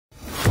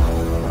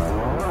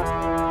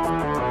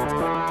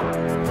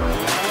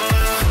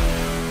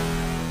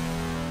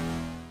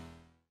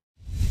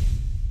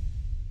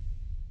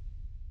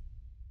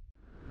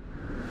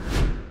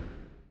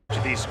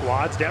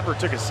squads. Denver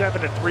took a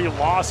 7-3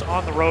 loss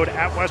on the road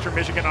at Western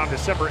Michigan on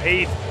December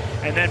 8th,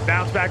 and then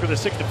bounced back with a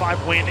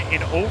 6-5 win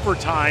in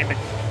overtime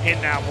in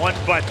that one.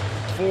 But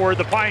for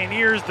the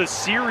Pioneers, the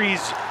series,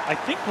 I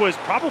think, was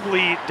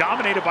probably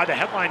dominated by the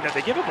headline that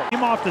they give up.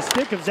 Came off the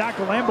stick of Zach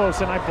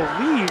Galambos, and I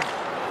believe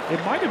it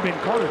might have been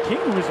Carter King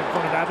who was in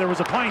front of that. There was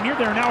a Pioneer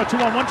there, now a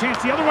 2-on-1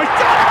 chance the other way.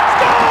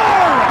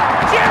 Score!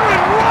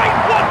 Jared Wright,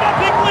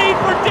 1-0 lead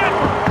for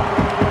Denver.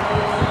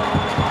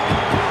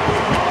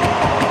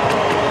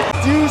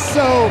 Do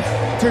so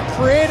to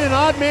create an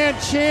odd man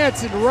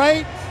chance, and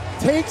Wright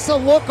takes a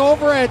look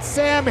over at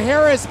Sam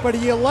Harris, but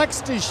he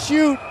elects to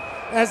shoot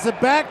as the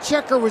back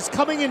checker was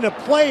coming into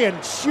play,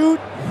 and shoot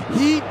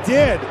he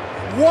did.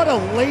 What a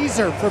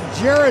laser from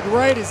Jared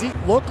Wright as he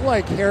looked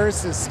like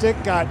Harris's stick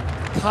got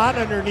caught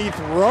underneath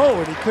Rowe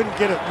and he couldn't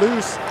get it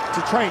loose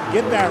to try and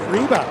get that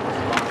rebound.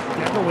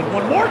 Denver with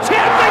one more chance,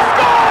 they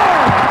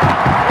score!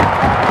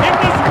 It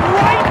was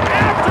right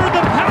after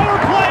the power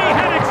play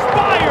had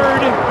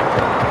expired.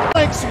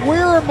 Alex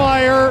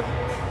Weirmeyer,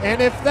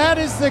 and if that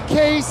is the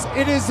case,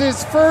 it is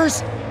his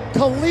first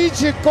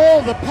collegiate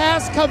goal. The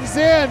pass comes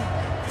in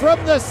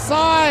from the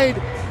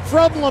side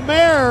from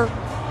Lemaire,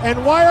 and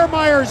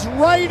Weirmeyer's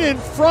right in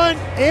front,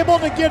 able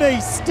to get a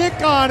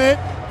stick on it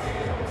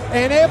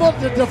and able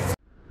to defend.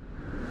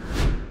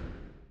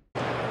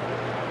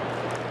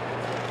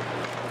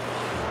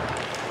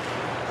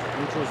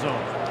 Neutral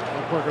zone.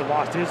 Berger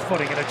lost his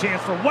footing, and a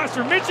chance for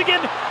Western Michigan,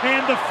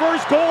 and the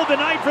first goal of the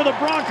night for the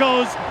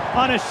Broncos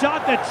on a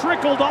shot that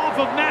trickled off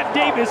of Matt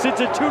Davis.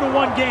 It's a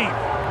 2-1 game.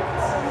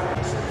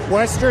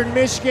 Western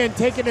Michigan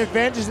taking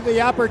advantage of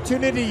the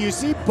opportunity. You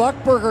see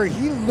Buckberger,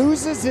 he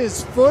loses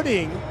his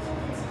footing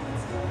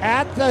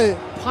at the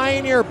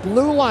Pioneer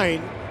blue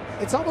line.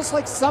 It's almost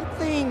like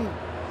something,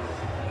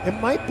 it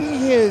might be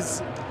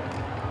his,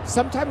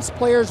 sometimes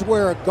players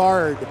wear a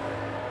guard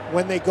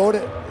when they go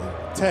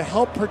to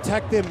help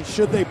protect them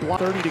should they block.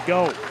 30 to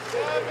go.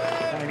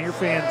 Pioneer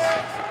fans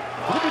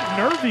a little bit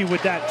nervy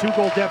with that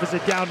 2-goal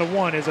deficit down to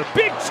 1. Is a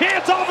big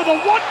chance off of the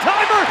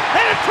one-timer,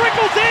 and it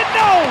trickles in,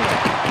 no!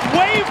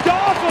 Waved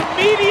off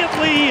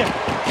immediately.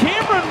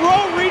 Cameron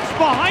Rowe reached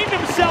behind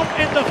himself,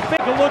 and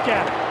take a look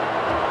at it.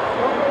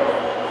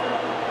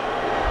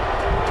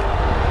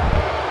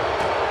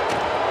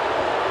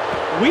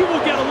 We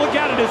will get a look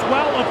at it as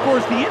well. Of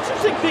course, the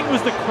interesting thing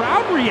was the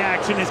crowd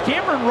reaction, as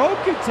Cameron Rowe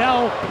could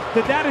tell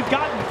that had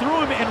gotten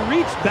through him and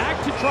reached back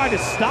to try to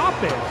stop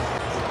it.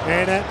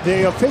 And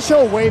the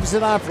official waves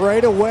it off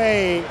right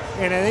away,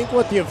 and I think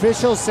what the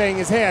official's saying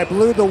is, hey, I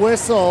blew the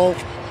whistle.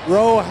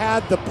 Rowe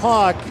had the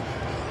puck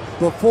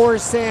before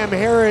Sam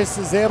Harris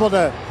is able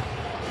to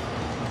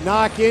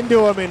knock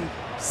into him and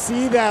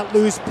see that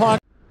loose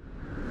puck.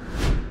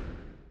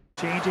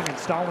 Changing,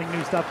 installing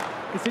new stuff.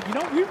 He said, you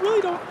know, we really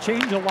don't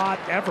change a lot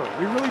ever.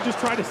 We really just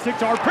try to stick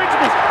to our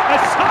principles.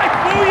 Aside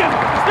Williams,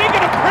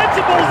 speaking of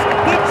principles,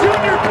 the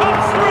junior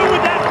comes through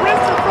with that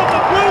wrister from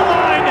the blue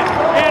line,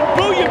 and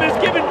Williams has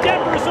given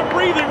Denver some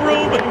breathing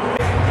room.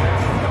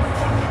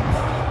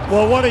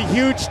 Well, what a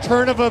huge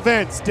turn of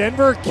events.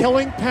 Denver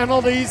killing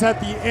penalties at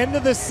the end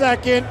of the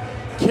second,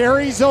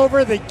 carries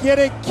over, they get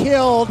it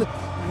killed.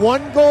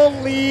 1-goal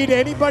lead,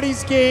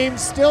 anybody's game,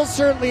 still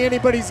certainly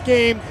anybody's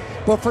game.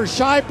 But for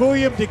Shai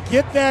Buium to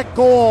get that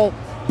goal,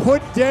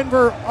 put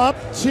Denver up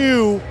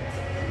to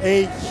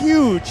a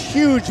huge,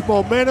 huge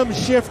momentum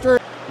shifter.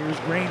 Here's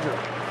Granger,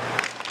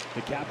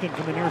 the captain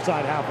from the near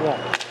side half wall.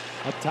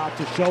 Up top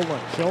to Sholin.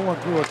 Sholin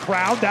through a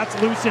crowd. That's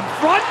loose in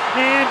front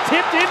and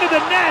tipped into the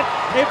net.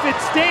 If it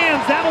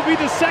stands, that'll be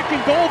the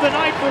second goal of the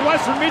night for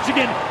Western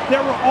Michigan.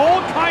 There were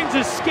all kinds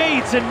of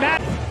skates, and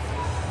Matt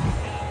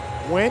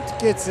Went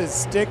gets his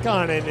stick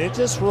on it, and it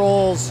just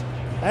rolls.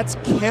 That's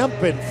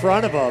Kemp in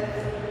front of him.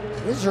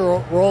 This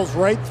rolls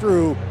right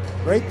through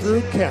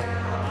Kemp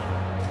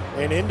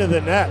and into the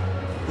net.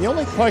 The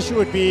only question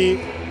would be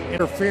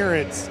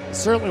interference,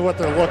 certainly what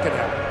they're looking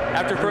at.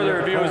 After further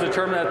review, it was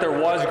determined that there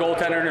was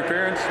goaltender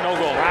interference, no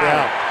goal.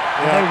 Yeah.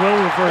 They will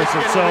reverse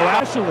it, so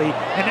actually,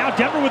 and now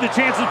Denver with the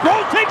chances.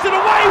 Bro takes it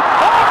away,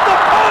 off the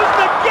post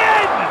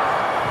again!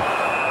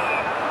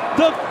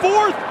 The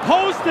 4th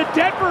post that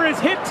Denver has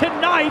hit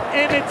tonight,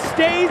 and it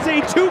stays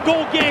a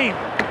 2-goal game.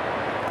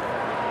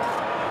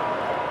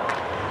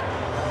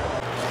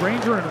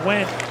 Granger and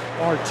Wendt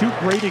are 2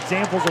 great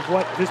examples of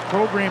what this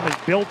program is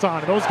built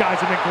on. Those guys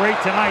have been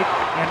great tonight,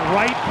 and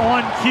right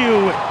on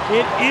cue,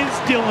 it is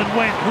Dylan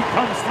Wendt who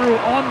comes through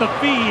on the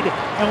feed,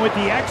 and with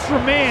the extra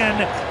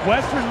man,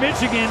 Western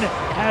Michigan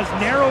has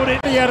narrowed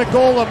it. He had a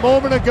goal a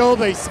moment ago,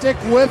 they stick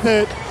with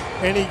it,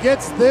 and he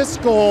gets this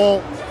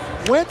goal.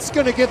 Wendt's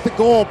gonna get the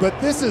goal, but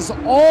this is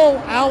all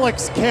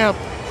Alex Kemp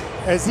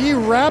as he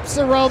wraps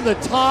around the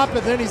top,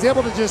 and then he's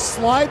able to just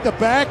slide the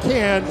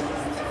backhand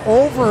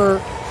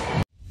over